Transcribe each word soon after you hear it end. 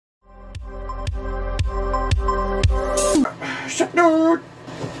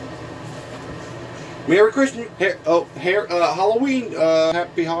Merry Christmas. Halloween.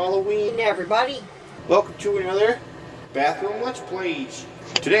 Happy Halloween, everybody. Welcome to another bathroom Let's Plays.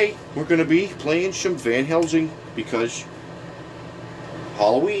 Today we're gonna be playing some Van Helsing because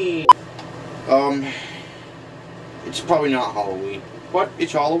Halloween. It's probably not Halloween, but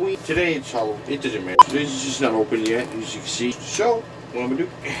it's Halloween. Today it's Halloween. It doesn't matter. It's just not open yet, as you can see. So what I'm gonna do?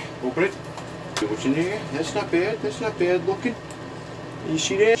 Open it. See what's in there. That's not bad. That's not bad looking. You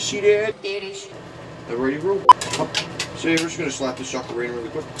see that? See that? It is. The ready roll. So we're just gonna slap this sucker in really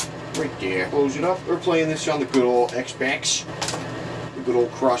quick. Right there. Close it up. We're playing this on the good old Xbox. The good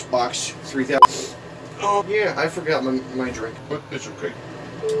old Crossbox 3000. Oh yeah, I forgot my drink, but it's okay.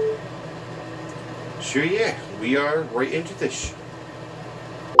 So yeah, we are right into this.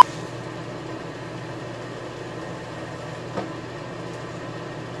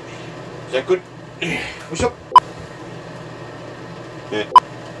 Is that good? What's up? Yeah.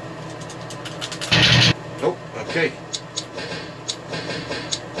 Nope, okay.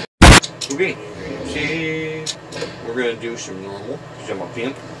 Okay, see, we're gonna do some normal, because I'm a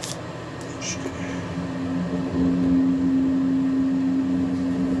pimp.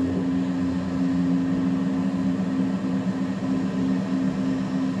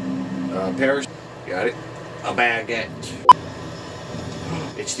 Paris, got it. A baguette.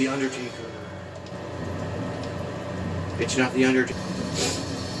 It's the Undertaker. It's not the Undertaker.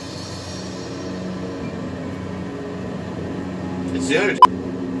 It's the Undertaker.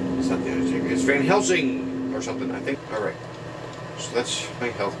 It's not the Undertaker. It's Van Helsing or something, I think. Alright. So that's my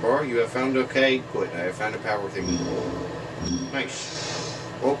health bar. You have found okay. Good. I have found a power thing. Nice.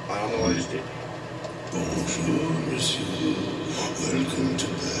 Oh, I don't know what I just did. Bonjour, monsieur. Welcome to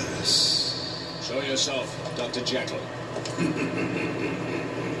Paris. Show yourself, Dr. Jekyll.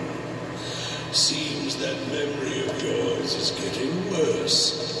 Seems that memory of yours is getting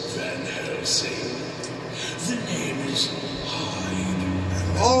worse, Van Helsing. The name is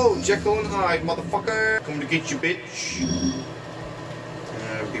Hyde. Oh, Jekyll and Hyde, motherfucker. Coming to get you, bitch.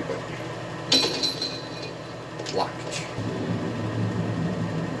 Be locked.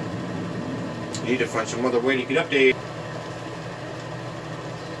 Need to find some other way to get up there.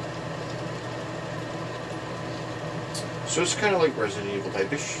 So it's kind of like Resident Evil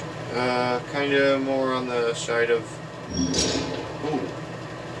type-ish. Kind of more on the side of... Ooh.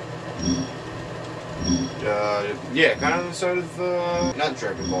 Yeah, kind of on the side of, not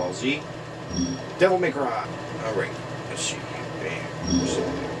Dragon Ball Z. Devil May Cry. Alright, let's see. Bam.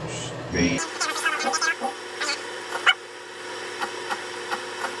 Bam.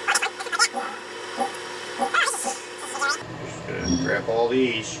 Just gonna grab all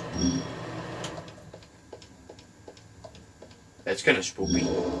these. That's kind of spooky.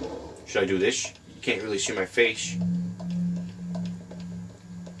 Should I do this? You can't really see my face.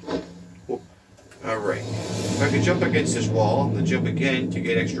 Alright. If I could jump against this wall, and then jump again to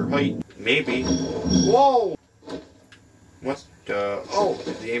get extra height, maybe. Whoa! What the? Oh,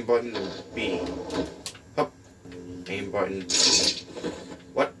 the aim button is B. Up. Aim button.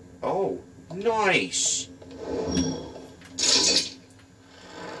 What? Oh, nice!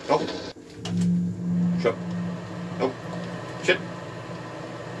 Oh. Shut. Nope. Shit.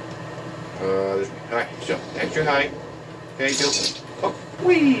 Alright, so, extra high. Okay, go. Oh,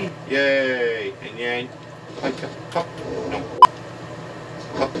 whee! Yay! And then, up, up, no.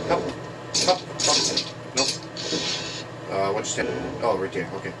 Up, up, up, up, no. What's that? Oh, right there,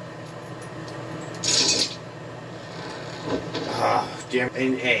 okay. Ah, damn,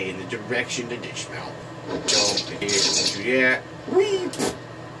 and A, in the direction the dish smell. Jump here, do that. Whee!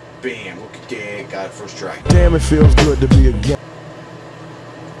 Bam, look at that, got it first try. Damn, it feels good to be a gang.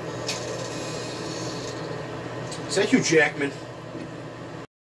 Is that Hugh Jackman?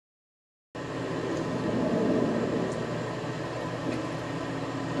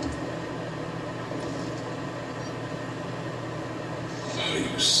 Are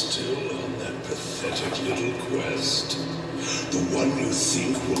you still on that pathetic little quest? The one you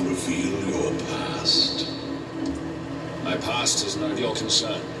think will reveal your past? My past is none of your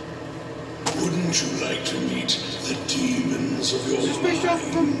concern. Wouldn't you like to meet the demons of your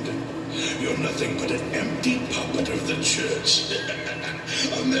mind? You're nothing but an empty puppet of the church.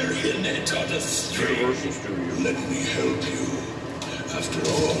 A marionette on a string. Let me help you. After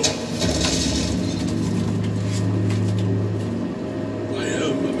all, I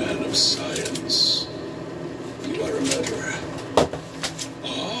am a man of science. You are a murderer.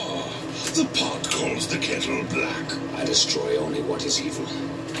 Ah, the pot calls the kettle black. I destroy only what is evil.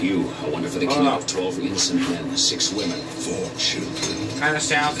 You are one of the killing of 12 innocent men, 6 women. 4 children. Kind of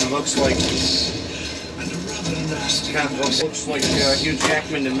sounds and looks like and Kind of looks like Hugh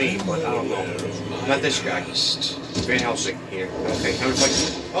Jackman to me, but I don't know. Not this guy. Van Helsing here. Okay, kind of like.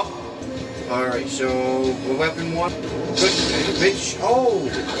 Oh! Alright, so. Weapon one. Good, bitch. Oh!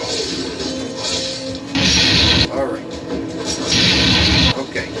 Alright.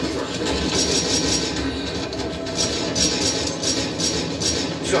 Okay.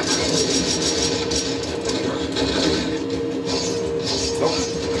 So. Oh,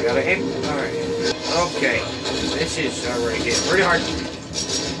 I got a hit. Alright. Okay. This is already getting pretty hard.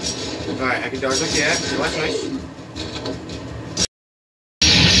 Alright, I can dodge like that. So that's nice.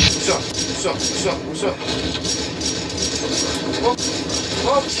 What's up? What's up? What's up? What's up?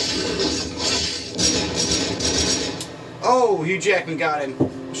 Oh! Oh, Hugh Jackman got him.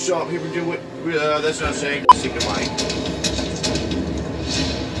 What's up? Here we do it. That's not saying. Stick to mine.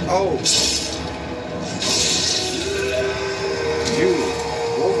 Oh. Dude.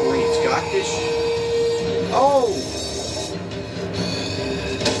 Wolverine's got this. Oh!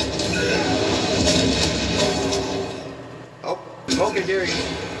 Oh, okay, there he is.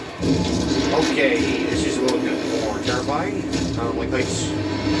 Okay, this is a little bit more terrifying. I don't like heights.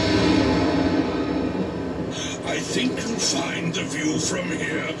 I think you'll find the view from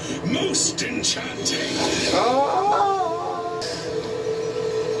here most enchanting. Oh!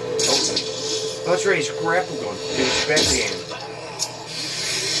 Let's raise a grapple gun. Finish back hand.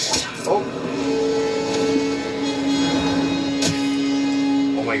 Oh!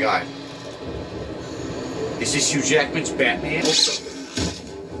 Oh my god. Is this Hugh Jackman's Batman?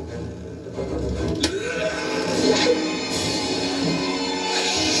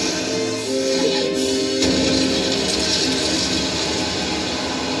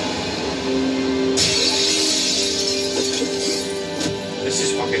 This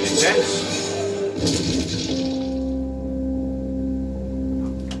is fucking intense.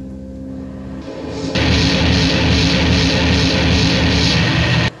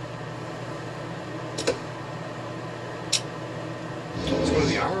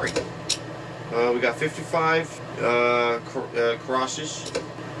 We got 55 crosses.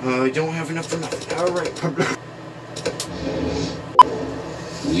 I don't have enough for nothing. Alright.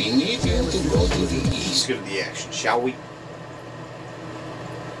 We need you to go to the Let's east. go to the action, shall we?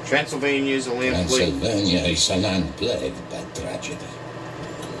 Transylvania is a land plague. Transylvania is a land plagued by tragedy.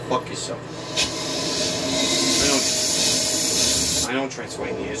 Fuck yourself. I know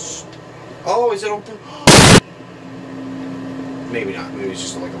Transylvania is. Oh, is it open? Maybe not. Maybe it's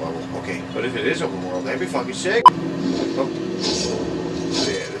just like a level. Okay. But if it is open world, that'd be fucking sick. Oh.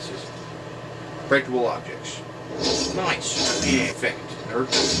 Yeah, this is. Breakable objects. Nice. Yeah, effect. Nerd.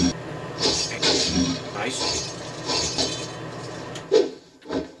 Nice.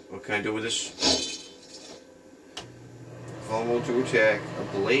 What can I do with this? Vulnerable to attack. A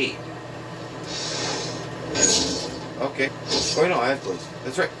blade. Okay. Oh, no, I have blades.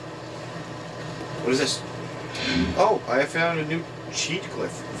 That's right. What is this? Oh, I have found a new cheat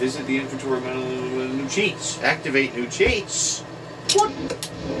cliff. Visit the inventory menu with new cheats. Activate new cheats. What?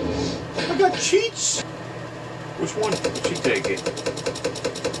 I got cheats. Which one? What cheat did I get?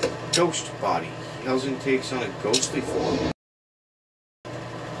 Ghost body. Helsing takes on a ghostly form.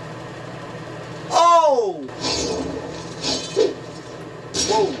 Oh!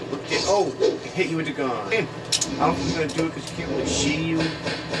 Whoa! Look at. Oh! I hit you with the gun. I don't think I'm gonna do it because you can't really see you,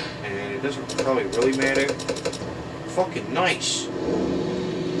 and it doesn't probably really matter. Fucking nice.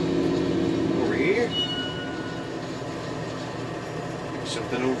 Over here.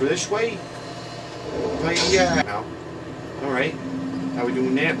 Something over this way. Yeah. Now. Alright. How we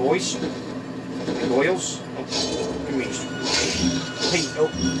doing that, boys? Hey, boils. Oh, give me. Hey, oh,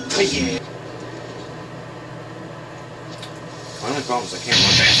 hey, yeah. My only problem is I can't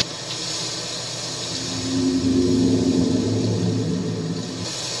run back.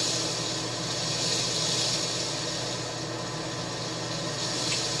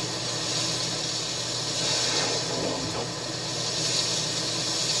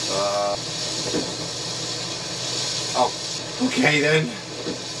 Oh, okay then.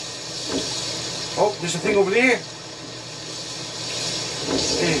 Oh, there's a thing over there.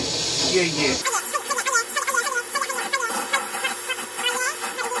 Yeah.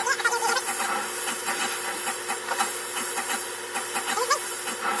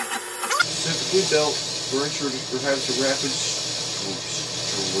 Specifically built furniture has a rapid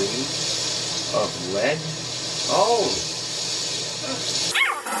stream of lead. Oh.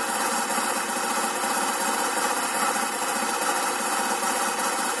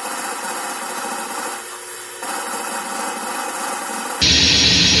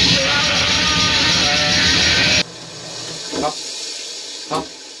 Up.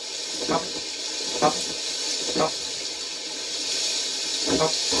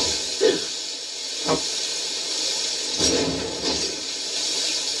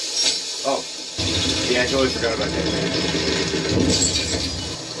 forgot about that.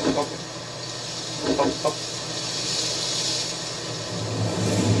 Up. Up, up.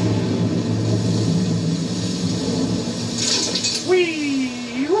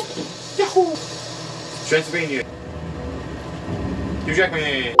 Whee! Whoop! Yahoo! Transylvania. Hugh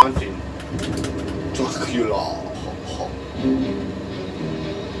Jackman. Hunting. Dracula.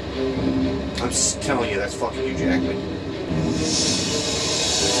 I'm just telling you, that's fucking Hugh Jackman.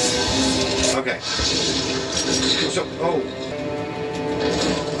 Okay. So, oh.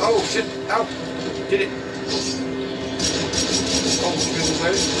 Oh, shit. Ow. Did it. Oh, what you gonna do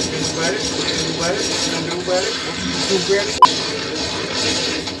about it? What you gonna do about it? What you gonna do about it? What you gonna do about it?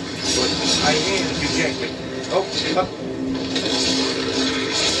 But I am Hugh Jackman. Oh, up.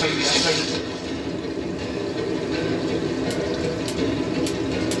 I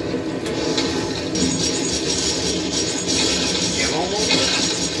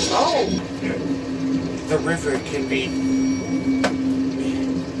Oh! The river can be...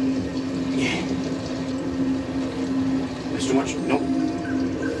 Yeah. There's too much? Nope.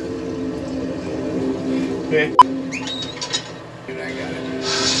 Okay. And I got it.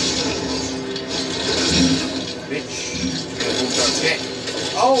 Bitch. Okay.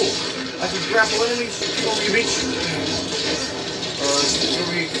 Oh! I can grapple enemies. Get over you, bitch.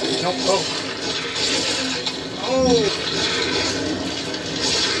 Nope. Oh. Oh!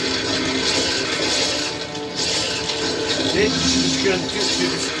 Bitch, you're gonna do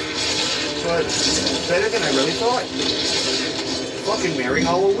this, but better than I really thought. Fucking Merry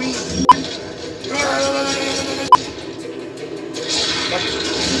Halloween.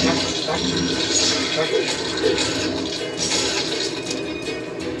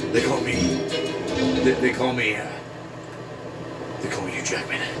 They call me Hugh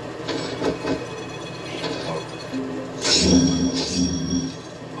Jackman.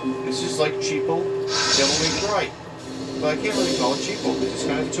 This is like cheapo Devil May Cry. But I can't really call it cheapo because it's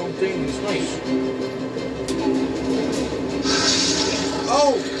kind of its own thing and it's nice.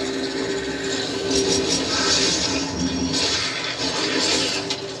 Oh!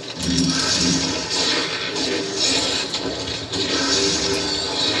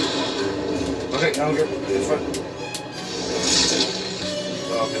 Okay, now we're it's fine.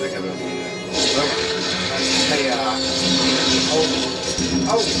 Oh, okay, they have it. Okay. Hey, oh.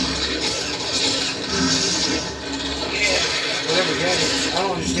 Oh! Whatever, yeah, I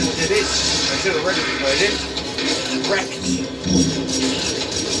don't understand what that is. I should have read it, but I didn't. Wrecked.